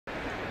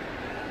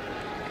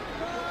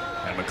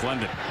And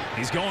McClendon,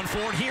 he's going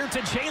forward here to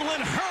Jalen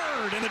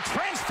Hurd, and the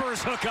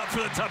transfers hook up for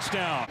the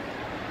touchdown.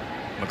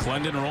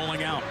 McClendon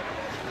rolling out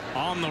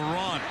on the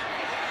run.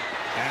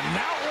 And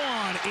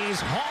that one is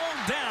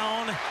hauled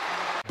down.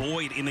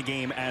 Boyd in the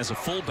game as a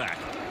fullback.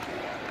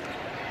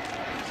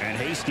 And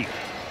Hasty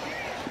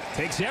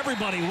takes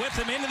everybody with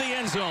him into the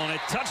end zone. A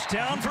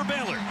touchdown for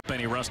Baylor.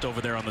 Benny Rust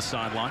over there on the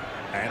sideline.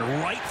 And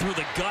right through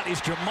the gut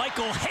is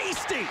Jermichael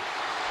Hasty.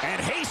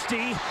 And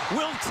Hasty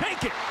will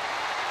take it.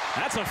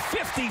 That's a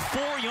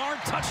 54-yard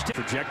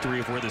touchdown. Trajectory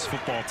of where this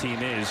football team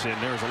is,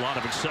 and there's a lot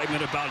of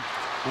excitement about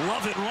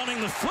Lovett running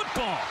the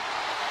football.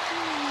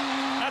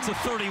 That's a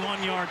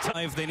 31-yard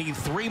dive. They need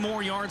 3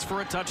 more yards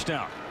for a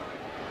touchdown.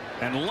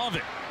 And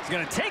Lovett is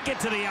going to take it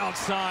to the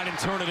outside and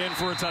turn it in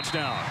for a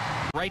touchdown.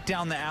 Right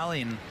down the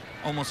alley and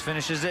almost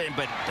finishes it,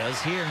 but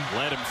does here.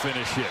 Let him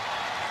finish it.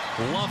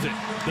 Lovett,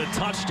 the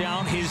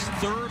touchdown, his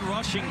 3rd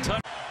rushing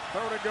touchdown.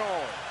 3rd and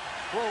goal.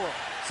 Brewer,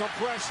 some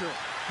pressure.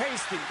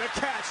 Hasty, the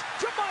catch.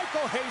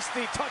 Jermichael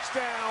Hasty,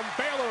 touchdown,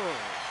 Baylor.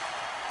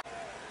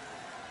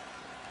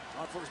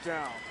 On 1st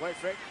down, play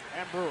fake,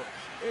 and Brewer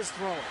is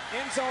throwing.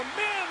 End zone,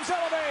 Mims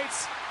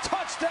elevates.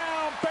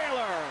 Touchdown,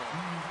 Baylor.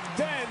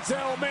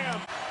 Denzel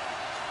Mims.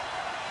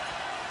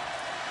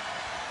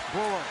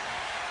 Brewer,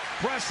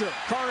 pressure.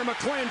 Carter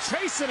McClendon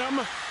chasing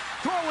him.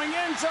 Throwing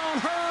end zone,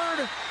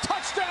 Hurd.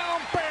 Touchdown,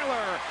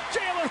 Baylor.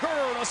 Jalen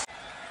Hurd.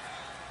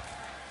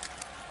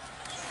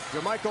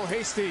 Jermichael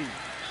Hasty.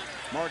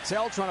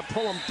 Martell trying to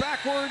pull him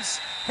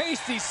backwards.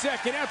 Hasty's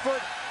 2nd effort.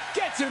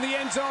 Gets in the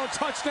end zone.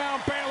 Touchdown,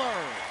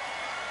 Baylor.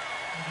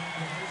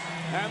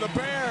 And the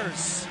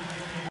Bears.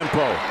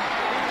 Tempo.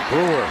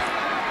 Brewer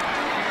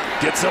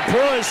gets a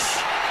push.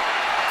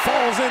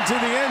 Falls into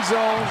the end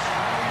zone.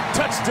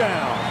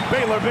 Touchdown,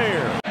 Baylor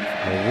Bear.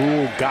 The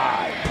rule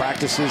guy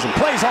practices and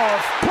plays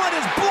off. Punt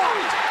is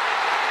blocked.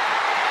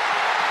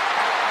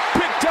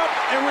 Picked up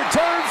and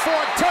returned for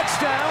a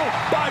touchdown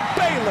by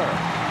Baylor.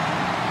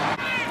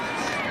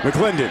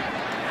 McClendon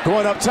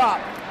going up top.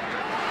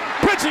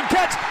 Pitch and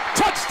catch.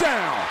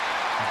 Touchdown,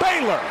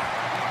 Baylor.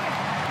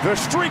 They're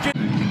streaking.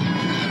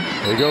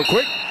 They go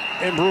quick,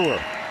 and Brewer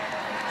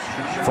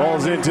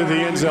falls into the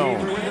end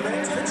zone.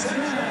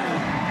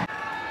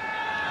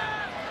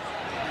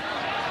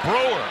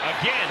 Brewer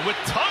again with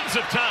tons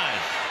of time.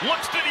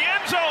 Looks to the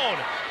end zone.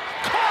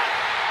 Caught.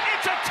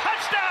 It's a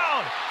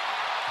touchdown.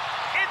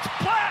 It's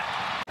Platt.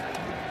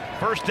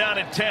 1st down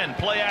and 10.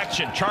 Play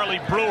action. Charlie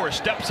Brewer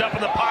steps up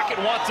in the pocket,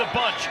 wants a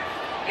bunch.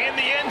 In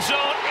the end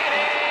zone. It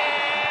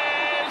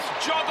is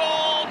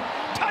juggled.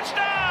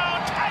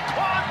 Touchdown.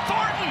 Tyquan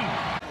Thornton.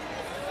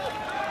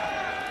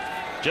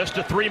 Just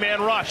a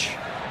 3-man rush.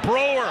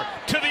 Brewer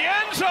to the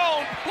end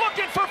zone.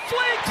 Looking for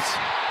Fleeks.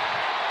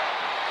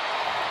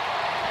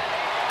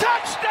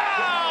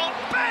 Touchdown,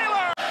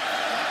 Baylor!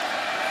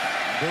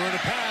 Doing a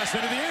pass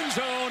into the end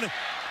zone.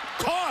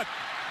 Caught.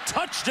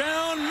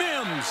 Touchdown,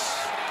 Mims.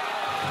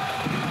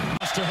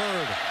 Pass to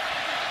Hurd.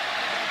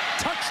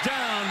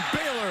 Touchdown,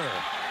 Baylor.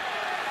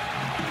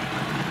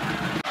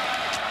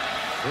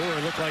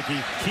 Brewer looked like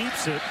he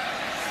keeps it,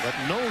 but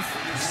no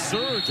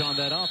surge on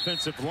that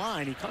offensive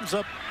line. He comes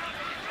up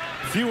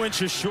a few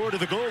inches short of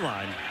the goal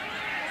line.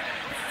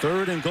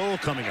 3rd and goal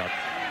coming up.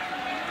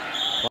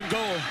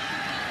 Goal.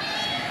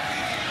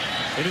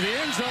 Into the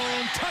end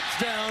zone,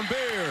 touchdown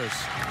Bears.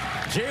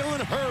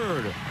 Jalen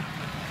Hurd.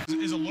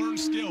 Is a learned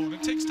skill, and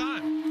it takes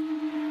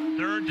time.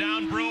 3rd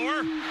down,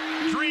 Brewer.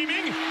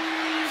 Dreaming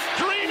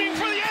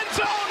for the end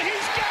zone.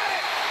 He's got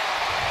it.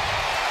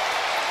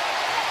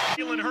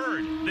 Jalen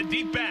Hurd, the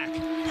deep back.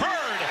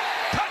 Hurd,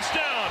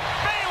 touchdown,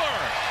 Baylor.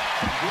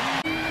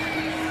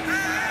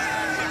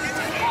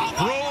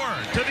 Brewer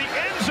to the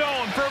end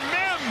zone for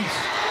Mims.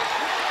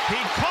 He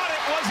caught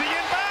it. Was he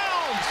in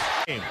bounds?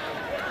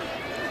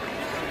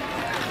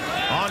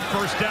 On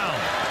 1st down,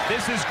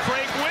 this is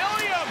Craig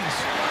Williams.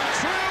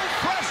 True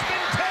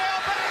freshman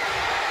tailback.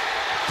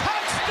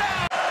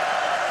 Touchdown.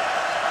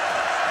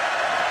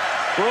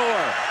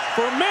 Brewer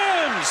for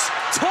Mims.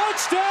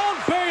 Touchdown,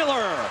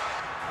 Baylor.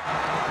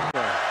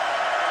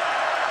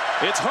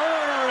 It's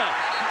Hurd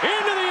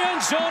into the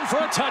end zone for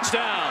a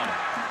touchdown.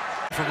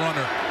 For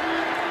runner.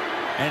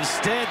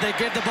 Instead, they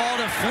give the ball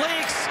to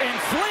Fleeks, and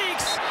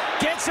Fleeks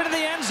gets into the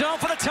end zone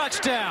for the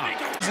touchdown.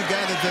 He's a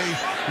guy that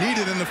they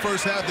needed in the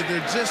 1st half that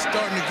they're just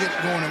starting to get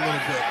going a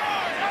little bit.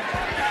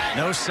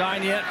 No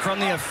sign yet from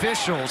the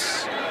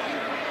officials.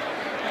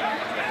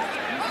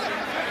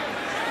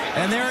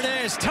 And there it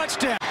is,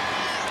 touchdown.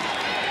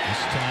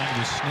 This time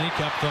to sneak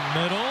up the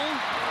middle.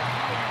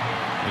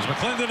 Is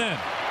McClendon in?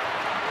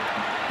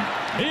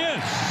 He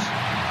is.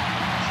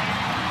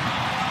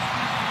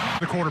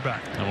 The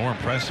quarterback. And more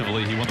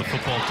impressively, he won the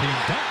football team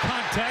dunk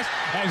contest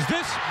as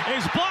this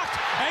is blocked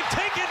and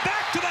taken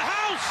back to the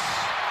house.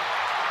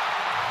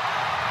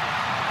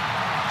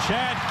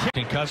 Chad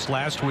concussed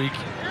last week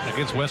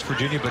against West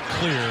Virginia, but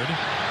cleared.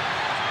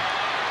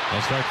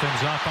 They'll start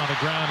things off on the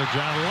ground to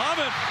John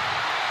Lovett.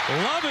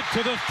 Lovett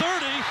to the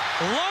 30.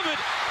 Lovett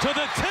to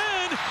the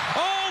 10.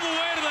 All the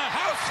way to the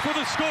house for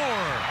the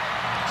score.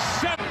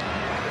 7.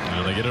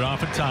 Well, they get it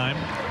off in time.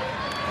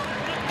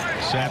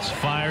 Sets,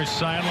 fires,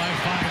 sideline,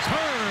 finds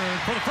Hurd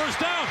for the first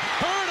down.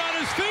 Hurd on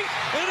his feet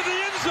into the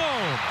end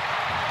zone.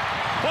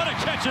 What a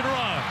catch and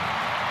run.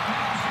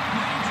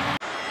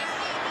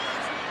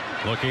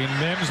 Looking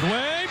Mims'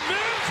 way.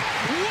 Mims!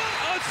 What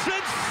a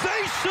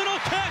sensational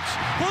catch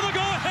for the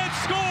go-ahead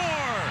score.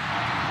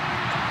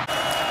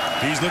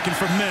 He's looking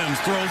for Mims.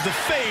 Throws the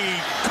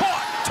fade.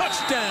 Caught.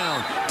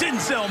 Touchdown.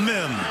 Denzel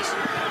Mims.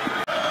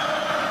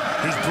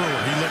 Here's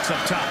Brewer. He looks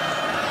up top.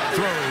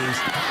 Throws.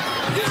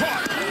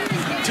 Caught.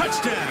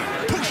 Touchdown.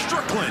 Push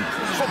Strickland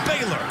for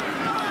Baylor.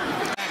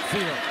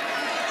 Backfield.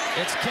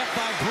 It's kept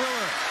by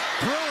Brewer.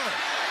 Brewer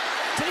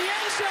to the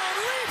end zone.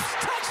 Leaps.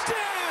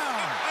 Touchdown.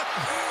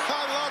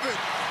 I love it.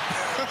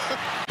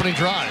 Opening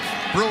drive.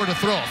 Brewer to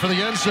throw for the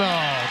end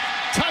zone.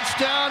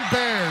 Touchdown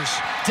Bears.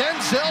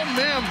 Denzel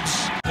Mims.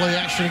 Play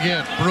action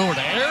again. Brewer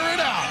to air it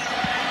out.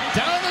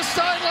 Down the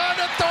sideline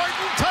to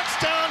Thornton.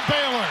 Touchdown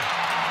Baylor.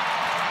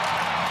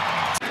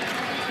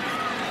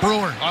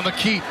 Brewer on the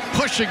keep.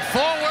 Pushing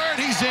forward.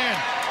 He's in.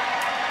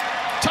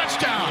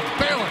 Touchdown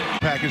Baylor.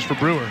 Package for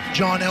Brewer.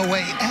 John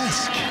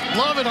Elway-esque.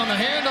 Love it on the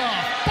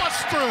handoff.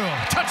 Bust through.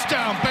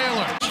 Touchdown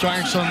Baylor.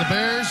 Giants on the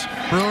Bears.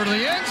 Brewer to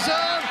the end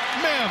zone.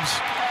 Mims.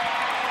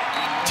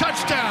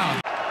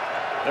 Touchdown.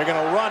 They're going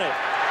to run it.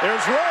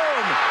 There's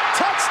room.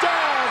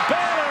 Touchdown,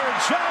 Baylor.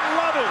 John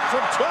Lovett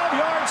from 12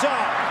 yards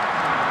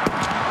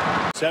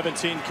out.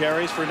 17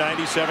 carries for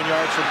 97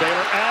 yards for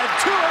Baylor. Add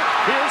to it.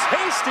 Here's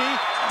Hasty.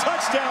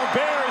 Touchdown,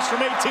 Bears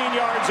from 18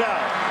 yards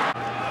out.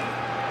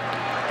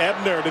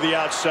 Ebner to the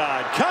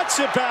outside. Cuts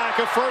it back.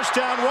 A first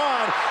down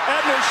run.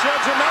 Ebner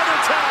sheds another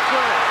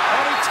tackler.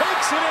 And he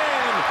takes it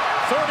in.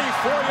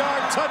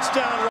 34-yard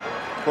touchdown.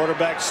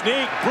 Quarterback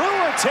sneak.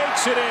 Brewer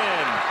takes it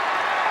in.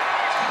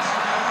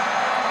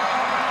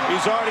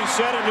 He's already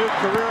set a new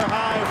career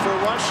high for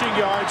rushing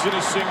yards in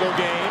a single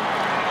game.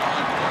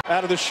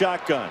 Out of the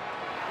shotgun.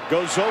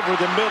 Goes over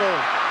the middle.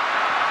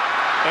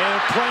 And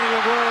plenty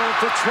of room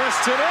for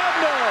Tristan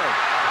Ebner.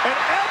 And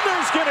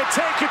Ebner's going to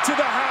take it to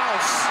the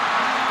house.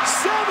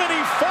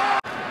 75.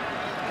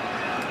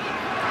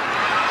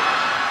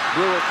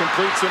 Brewer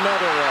completes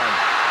another one.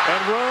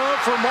 And room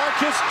for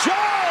Marcus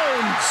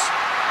Jones.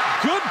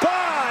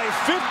 Goodbye,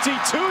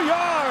 52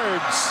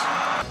 yards.